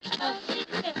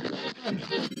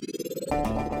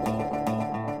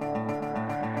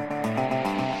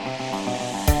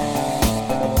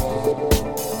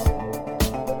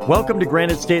Welcome to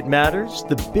Granite State Matters,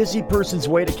 the busy person's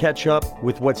way to catch up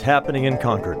with what's happening in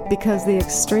Concord. Because the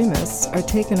extremists are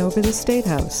taking over the State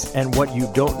House. And what you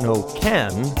don't know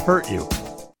can hurt you.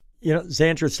 You know,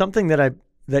 Zandra, something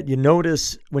that you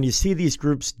notice when you see these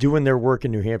groups doing their work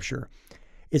in New Hampshire,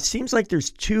 it seems like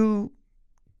there's two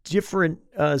different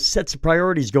sets of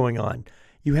priorities going on.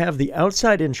 You have the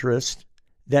outside interest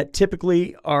that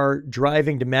typically are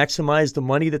driving to maximize the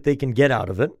money that they can get out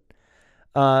of it.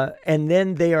 And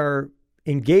then they are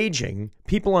engaging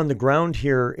people on the ground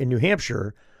here in New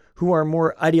Hampshire who are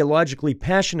more ideologically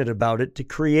passionate about it to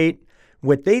create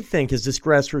what they think is this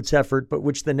grassroots effort, but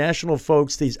which the national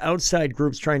folks, these outside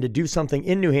groups trying to do something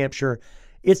in New Hampshire,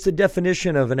 it's the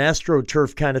definition of an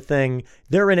AstroTurf kind of thing.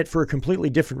 They're in it for a completely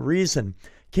different reason.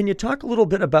 Can you talk a little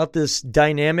bit about this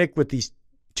dynamic with these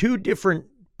two different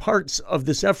parts of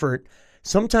this effort,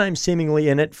 sometimes seemingly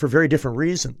in it for very different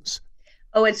reasons?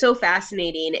 Oh, it's so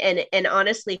fascinating. And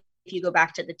honestly, if you go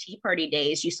back to the Tea Party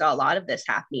days, you saw a lot of this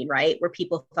happening, right? Where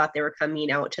people thought they were coming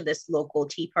out to this local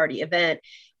Tea Party event,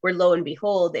 where lo and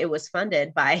behold, it was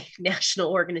funded by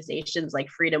national organizations like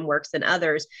Freedom Works and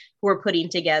others who were putting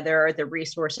together the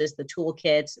resources, the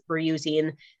toolkits. We're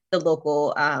using the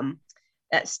local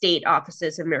state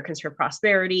offices of Americans for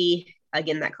Prosperity,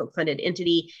 again, that co-funded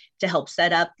entity, to help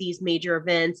set up these major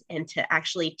events and to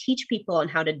actually teach people on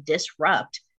how to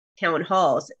disrupt town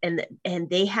halls. And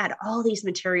they had all these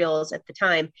materials at the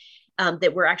time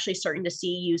that we're actually starting to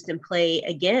see used in play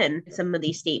again. Some of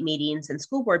these state meetings and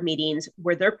school board meetings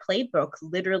where their playbook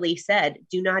literally said,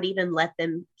 do not even let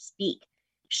them speak,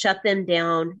 shut them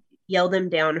down, yell them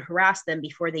down, harass them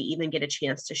before they even get a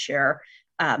chance to share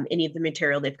any of the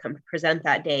material they've come to present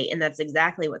that day. And that's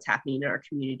exactly what's happening in our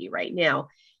community right now.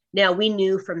 Now, we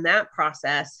knew from that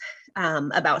process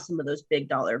about some of those big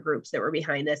dollar groups that were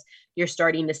behind this. You're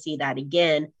starting to see that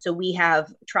again. So we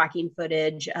have tracking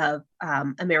footage of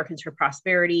Americans for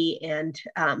Prosperity and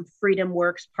Freedom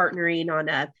Works partnering on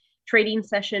a training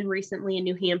session recently in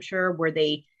New Hampshire where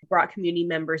they brought community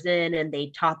members in and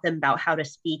they taught them about how to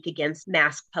speak against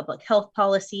mask public health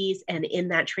policies. And in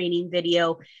that training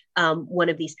video, one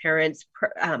of these parents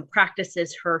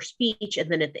practices her speech.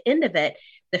 And then at the end of it,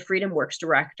 the Freedom Works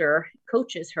director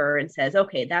coaches her and says,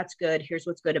 okay, that's good. Here's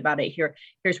what's good about it.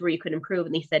 Here's where you could improve.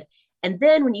 And he said, and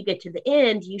then when you get to the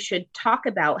end, you should talk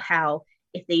about how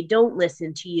if they don't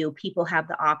listen to you, people have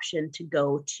the option to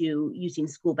go to using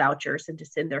school vouchers and to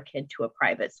send their kid to a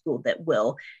private school that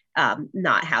will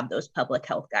not have those public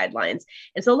health guidelines.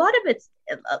 And so a lot of it's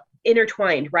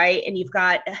intertwined, right? And you've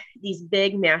got these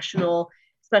big national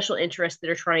special interests that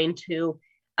are trying to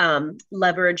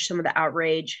leverage some of the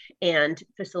outrage and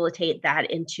facilitate that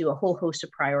into a whole host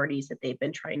of priorities that they've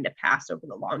been trying to pass over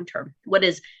the long term. What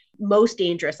is most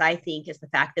dangerous, I think, is the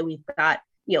fact that we've got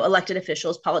elected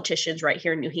officials, politicians right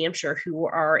here in New Hampshire who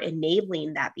are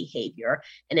enabling that behavior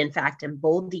and in fact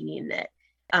emboldening it.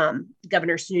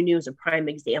 Governor Sununu is a prime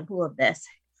example of this.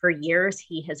 For years,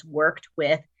 he has worked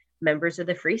with members of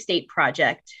the Free State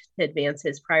Project to advance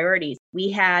his priorities.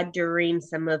 We had during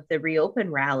some of the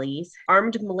Reopen rallies,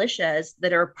 armed militias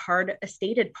that are a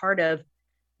stated part of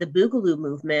the Boogaloo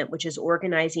movement, which is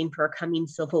organizing for a coming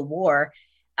civil war,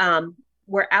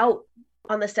 were out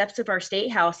on the steps of our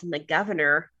state house, and the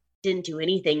governor didn't do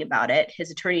anything about it.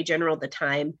 His attorney general at the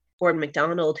time, Gordon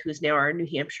MacDonald, who's now our New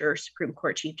Hampshire Supreme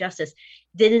Court Chief Justice,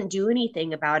 didn't do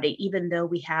anything about it, even though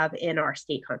we have in our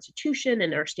state constitution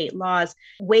and our state laws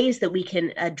ways that we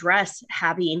can address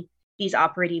having these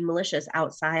operating militias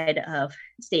outside of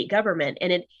state government.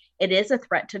 And it is a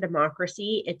threat to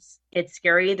democracy. It's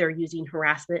scary. They're using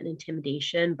harassment and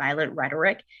intimidation, violent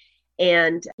rhetoric.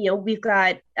 And, we've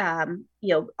got,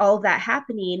 all of that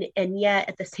happening. And yet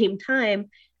at the same time,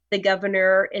 the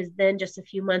governor is then just a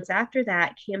few months after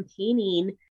that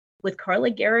campaigning with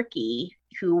Carla Gericke,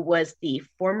 who was the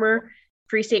former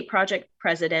Free State Project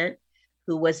president,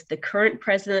 who was the current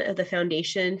president of the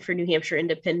Foundation for New Hampshire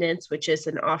Independence, which is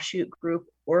an offshoot group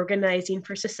organizing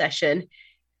for secession,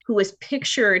 who was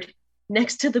pictured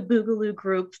next to the Boogaloo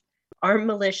group, armed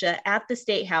militia, at the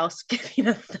State House, giving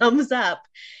a thumbs up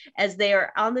as they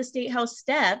are on the State House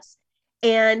steps.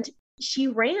 And she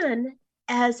ran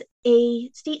as a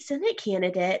state Senate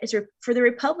candidate for the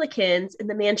Republicans in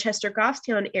the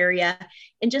Manchester-Goffstown area.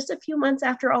 And just a few months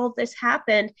after all of this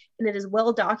happened, and it is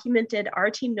well documented, our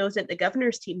team knows it, the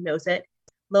governor's team knows it,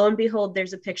 lo and behold,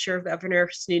 there's a picture of Governor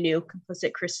Sununu,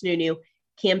 complicit Chris Sununu,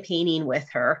 campaigning with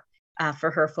her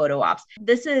for her photo ops.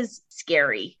 This is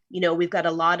scary. We've got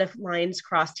a lot of lines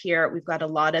crossed here. We've got a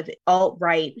lot of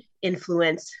alt-right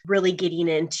influence really getting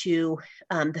into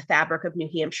the fabric of New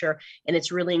Hampshire. And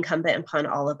it's really incumbent upon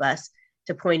all of us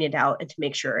to point it out and to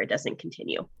make sure it doesn't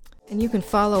continue. And you can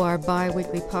follow our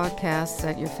bi-weekly podcasts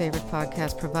at your favorite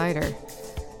podcast provider,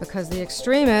 because the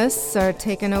extremists are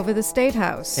taking over the State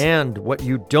House. And what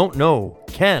you don't know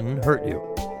can hurt you.